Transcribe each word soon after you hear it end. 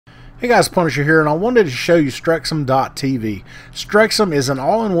Hey guys, Punisher here, and I wanted to show you Strexm.tv. Strexm is an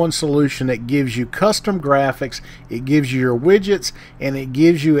all-in-one solution that gives you custom graphics, it gives you your widgets, and it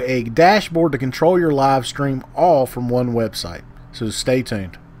gives you a dashboard to control your live stream all from one website. So stay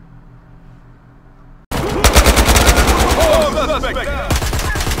tuned.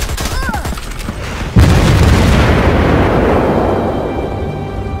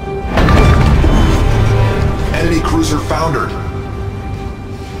 Enemy cruiser foundered.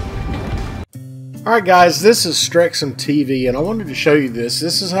 Alright guys, this is Strexm TV, and I wanted to show you this.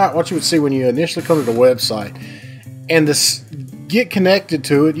 This is what you would see when you initially come to the website. And to get connected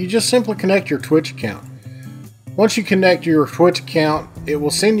to it, you just simply connect your Twitch account. Once you connect your Twitch account, it will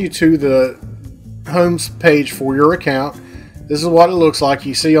send you to the home page for your account. This is what it looks like.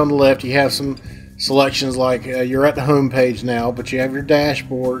 You see on the left, you have some selections like you're at the home page now, but you have your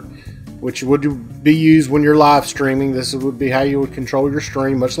dashboard, which would be used when you're live streaming. This would be how you would control your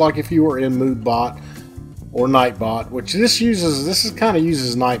stream, much like if you were in MoodBot or Nightbot, which this kind of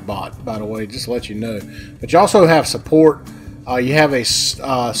uses Nightbot, by the way, just to let you know. But you also have support. You have a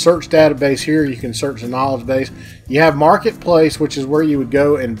search database here. You can search the knowledge base. You have Marketplace, which is where you would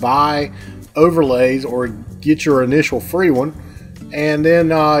go and buy overlays or get your initial free one. And then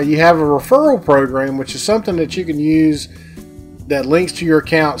you have a referral program, which is something that you can use that links to your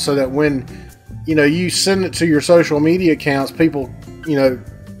account, so that when you send it to your social media accounts, people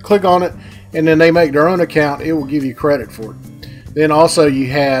click on it and then they make their own account, it will give you credit for it. Then also you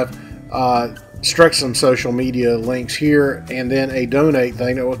have Strexm social media links here, and then a donate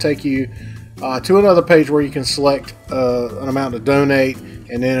thing that will take you to another page where you can select an amount to donate,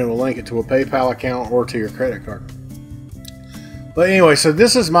 and then it will link it to a PayPal account or to your credit card. But anyway, so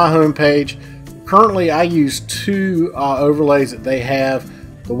this is my home page. Currently, I use two overlays that they have.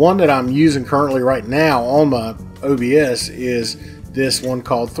 The one that I'm using currently right now on my OBS is this one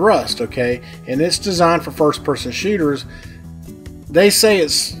called Thrust, okay? And it's designed for first-person shooters. They say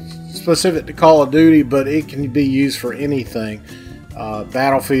it's specific to Call of Duty, but it can be used for anything.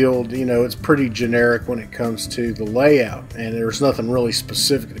 Battlefield, it's pretty generic when it comes to the layout, and there's nothing really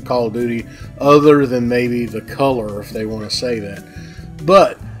specific to Call of Duty other than maybe the color, if they want to say that.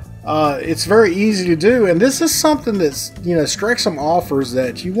 But it's very easy to do, and this is something that's Strexm offers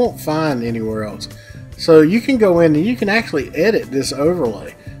that you won't find anywhere else. So you can go in and you can actually edit this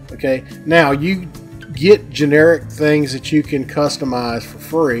overlay. Okay, now you get generic things that you can customize for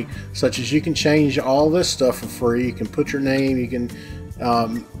free, such as you can change all this stuff for free. You can put your name, you can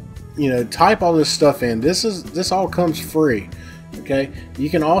type all this stuff in. This all comes free. Okay, you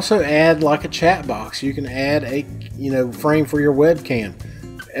can also add like a chat box. You can add a frame for your webcam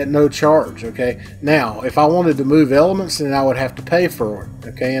at no charge. Okay, now if I wanted to move elements, then I would have to pay for it.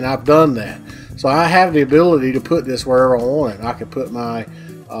 Okay, and I've done that. So I have the ability to put this wherever I want it. I could put my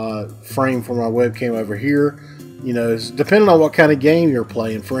frame for my webcam over here. Depending on what kind of game you're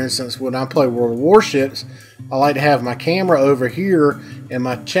playing. For instance, when I play World of Warships, I like to have my camera over here and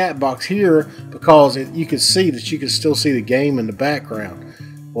my chat box here, because you can see that you can still see the game in the background.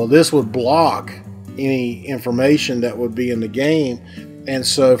 Well, this would block any information that would be in the game. And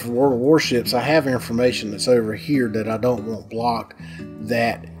so for World of Warships, I have information that's over here that I don't want blocked,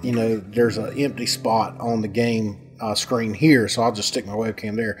 that there's an empty spot on the game screen here, so I'll just stick my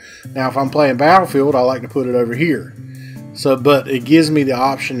webcam there. Now if I'm playing Battlefield, I like to put it over here. But it gives me the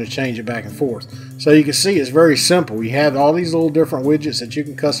option to change it back and forth. So you can see it's very simple. You have all these little different widgets that you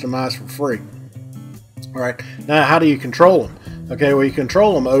can customize for free. Alright, now how do you control them? Okay, well, you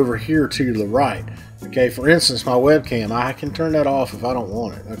control them over here to the right. Okay, for instance, my webcam, I can turn that off if I don't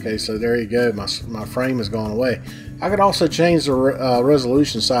want it. Okay, so there you go, my frame has gone away. I could also change the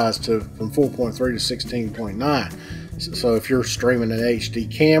resolution size from 4.3 to 16.9. So if you're streaming an HD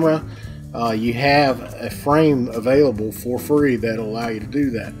camera, you have a frame available for free that'll allow you to do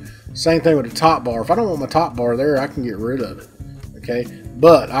that. Same thing with the top bar. If I don't want my top bar there, I can get rid of it. Okay,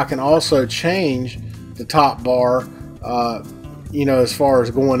 but I can also change the top bar as far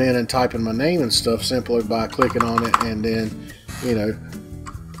as going in and typing my name and stuff, simply by clicking on it and then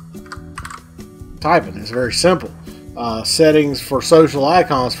typing. It's very simple. Settings for social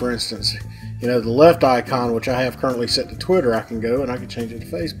icons, for instance, the left icon, which I have currently set to Twitter, I can go and I can change it to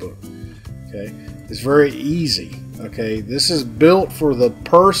Facebook. Okay, it's very easy. Okay, this is built for the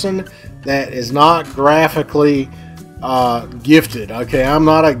person that is not graphically gifted. Okay, I'm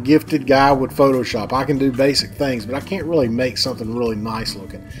not a gifted guy with Photoshop. I can do basic things, but I can't really make something really nice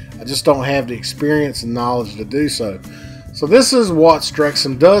looking. I just don't have the experience and knowledge to do so. So this is what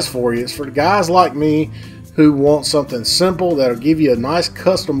Strexm does for you. It's for the guys like me who want something simple that'll give you a nice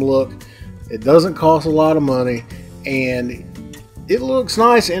custom look. It doesn't cost a lot of money, and it looks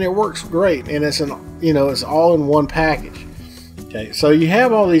nice and it works great, and it's it's all in one package. Okay, so you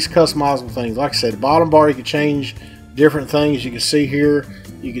have all these customizable things. Like I said, the bottom bar, you can change different things. You can see here,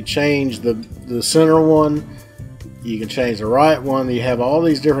 you can change the center one, you can change the right one. You have all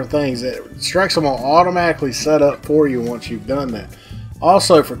these different things that Strexm will automatically set up for you once you've done that.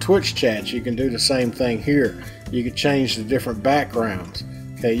 Also, for Twitch chats, you can do the same thing here. You can change the different backgrounds.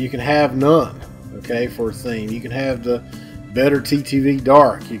 Okay, you can have none. Okay, for a theme, you can have the better TTV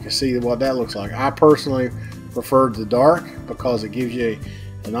dark. You can see what that looks like. I personally preferred the dark because it gives you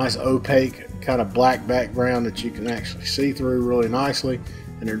a nice opaque kind of black background that you can actually see through really nicely,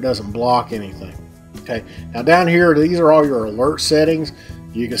 and it doesn't block anything. Okay, now down here, these are all your alert settings.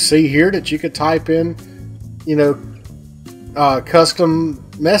 You can see here that you could type in, custom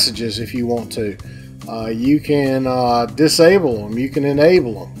messages if you want to. You can disable them. You can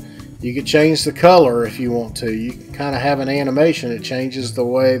enable them. You can change the color if you want to. You can kind of have an animation that changes the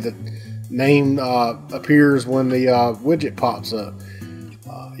way the name appears when the widget pops up.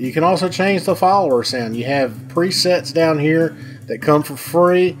 You can also change the follower sound. You have presets down here that come for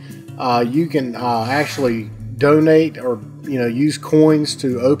free. You can actually donate or use coins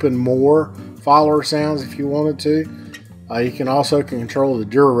to open more follower sounds if you wanted to. You can also control the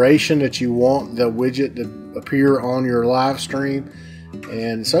duration that you want the widget to appear on your live stream,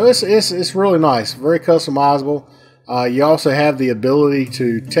 and so it's really nice, very customizable. You also have the ability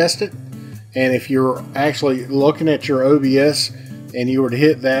to test it, and if you're actually looking at your OBS and you were to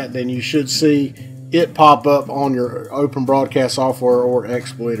hit that, then you should see it pop up on your open broadcast software or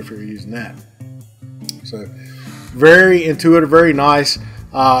XSplit if you're using that. So very intuitive, very nice.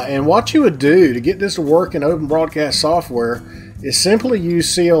 And what you would do to get this to work in open broadcast software is simply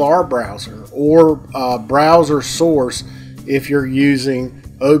use CLR browser or browser source if you're using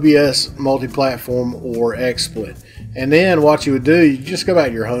OBS multi-platform or XSplit. And then what you would do, you just go back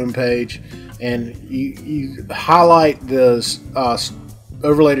to your home page and you highlight the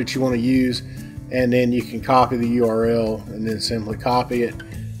overlay that you want to use, and then you can copy the URL and then simply copy it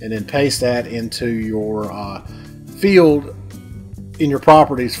and then paste that into your field in your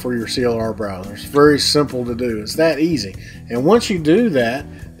properties for your CLR browser. It's very simple to do. It's that easy. And once you do that,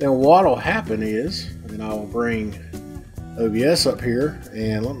 then what will happen is, and I will bring OBS up here,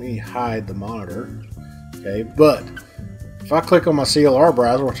 and let me hide the monitor. Okay, but if I click on my CLR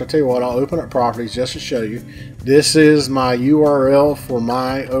browser, which I tell you what, I'll open up properties just to show you. This is my URL for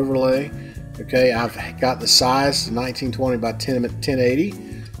my overlay. Okay, I've got the size 1920 by 1080.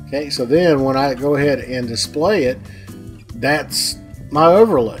 Okay, so then when I go ahead and display it, that's my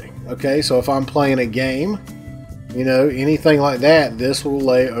overlay. Okay, so if I'm playing a game, anything like that, this will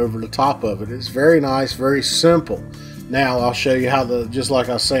lay over the top of it. It's very nice, very simple. Now I'll show you how just like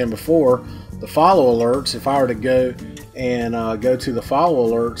I was saying before, the follow alerts, if I were to go and go to the follow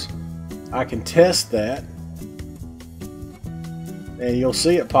alerts, I can test that and you'll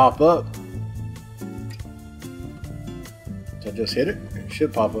see it pop up. So I just hit it. It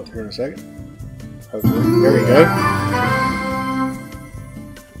should pop up here in a second. Hopefully. There you go.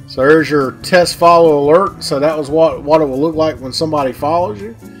 So there's your test follow alert. So that was what it will look like when somebody follows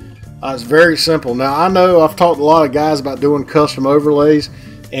you. It's very simple. Now I know I've talked to a lot of guys about doing custom overlays,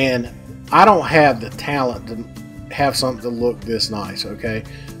 and I don't have the talent to have something to look this nice. Okay,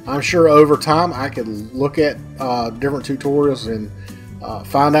 I'm sure over time I could look at different tutorials and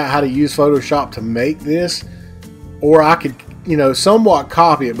find out how to use Photoshop to make this, or I could somewhat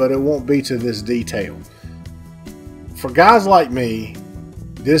copy it, but it won't be to this detail. For guys like me,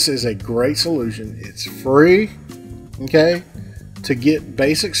 this is a great solution. It's free, okay, to get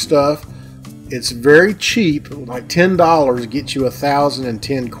basic stuff. It's very cheap, like $10 gets you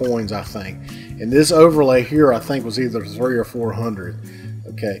 1,010 coins, I think. And this overlay here, I think, was either 300 or 400.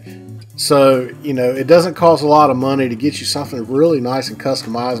 Okay, so it doesn't cost a lot of money to get you something really nice and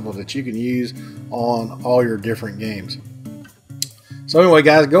customizable that you can use on all your different games. So anyway,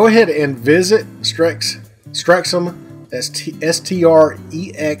 guys, go ahead and visit Strexm, that's STREXM.tv,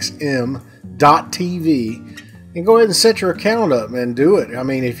 and go ahead and set your account up and do it. I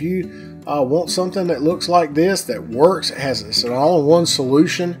mean, if you want something that looks like this, that works, it's an all-in-one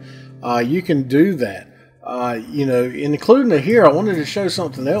solution, you can do that. Including it here, I wanted to show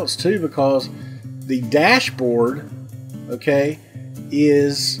something else too, because the dashboard, okay,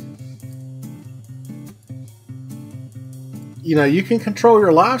 is, you can control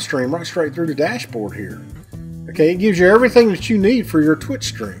your live stream right straight through the dashboard here. Okay, it gives you everything that you need for your Twitch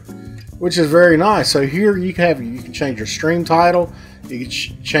stream, which is very nice. So here you can change your stream title, you can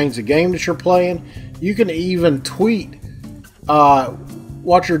change the game that you're playing, you can even tweet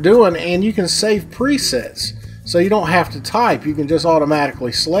what you're doing, and you can save presets. So you don't have to type. You can just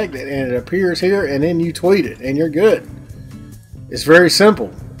automatically select it and it appears here, and then you tweet it and you're good. It's very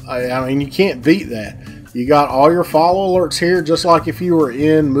simple. I mean, you can't beat that. You got all your follow alerts here, just like if you were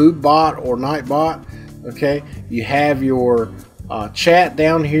in MoveBot or Nightbot. Okay, you have your chat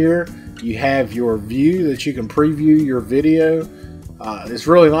down here. You have your view that you can preview your video. It's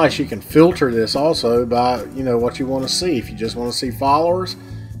really nice. You can filter this also by, you know, what you want to see. If you just want to see followers,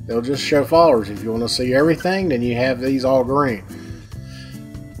 they'll just show followers. If you want to see everything, then you have these all green.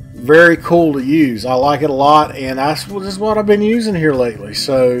 Very cool to use. I like it a lot, and this is what I've been using here lately.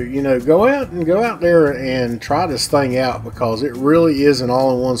 So, you know, go out there and try this thing out, because it really is an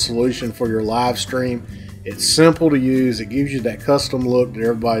all-in-one solution for your live stream. It's simple to use. It gives you that custom look that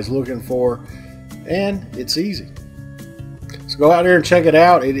everybody's looking for, and it's easy. So go out there and check it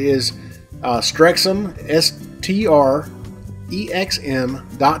out. It is Strexm, STREXM.TV.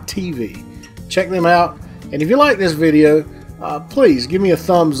 Check them out, and if you like this video, please give me a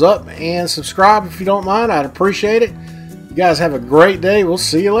thumbs up and subscribe if you don't mind. I'd appreciate it. You guys have a great day. We'll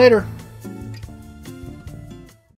see you later.